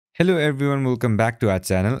Hello everyone, welcome back to our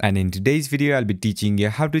channel, and in today's video I'll be teaching you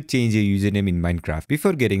how to change your username in Minecraft.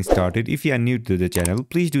 Before getting started, if you are new to the channel,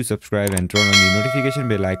 please do subscribe and turn on the notification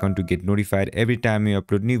bell icon to get notified every time we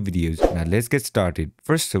upload new videos. Now let's get started.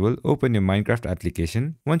 First of all, open your Minecraft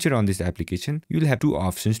application. Once you're on this application, you'll have two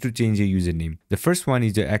options to change your username. The first one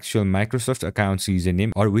is your actual Microsoft account's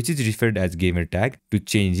username, or which is referred as gamer tag. To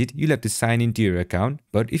change it, you'll have to sign into your account,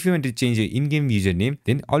 but if you want to change your in-game username,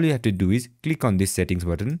 then all you have to do is click on this settings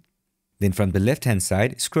button. Then from the left hand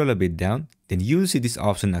side, scroll a bit down, then you will see this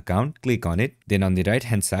option account, click on it. Then on the right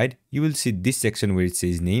hand side, you will see this section where it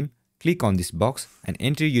says name, click on this box and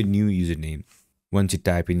enter your new username. Once you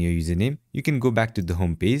type in your username, you can go back to the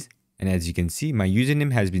home page, and as you can see, my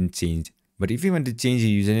username has been changed. But if you want to change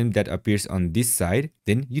your username that appears on this side,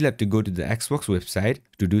 then you'll have to go to the Xbox website.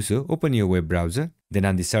 To do so, open your web browser, then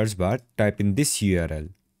on the search bar, type in this URL.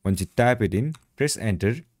 Once you type it in, press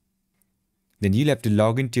enter. Then you'll have to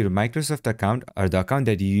log into your Microsoft account or the account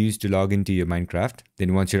that you use to log into your Minecraft.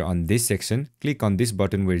 Then once you're on this section, click on this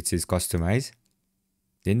button where it says customize.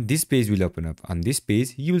 Then this page will open up. On this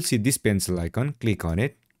page, you will see this pencil icon, click on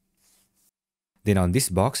it. Then on this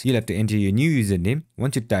box, you'll have to enter your new username.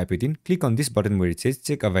 Once you type it in, click on this button where it says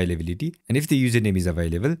check availability. And if the username is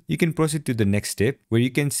available, you can proceed to the next step where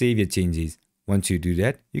you can save your changes. Once you do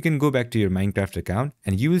that, you can go back to your Minecraft account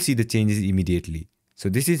and you will see the changes immediately. So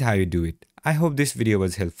this is how you do it. I hope this video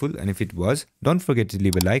was helpful, and if it was, don't forget to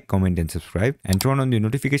leave a like, comment and subscribe, and turn on the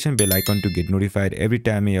notification bell icon to get notified every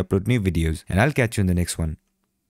time I upload new videos, and I'll catch you in the next one.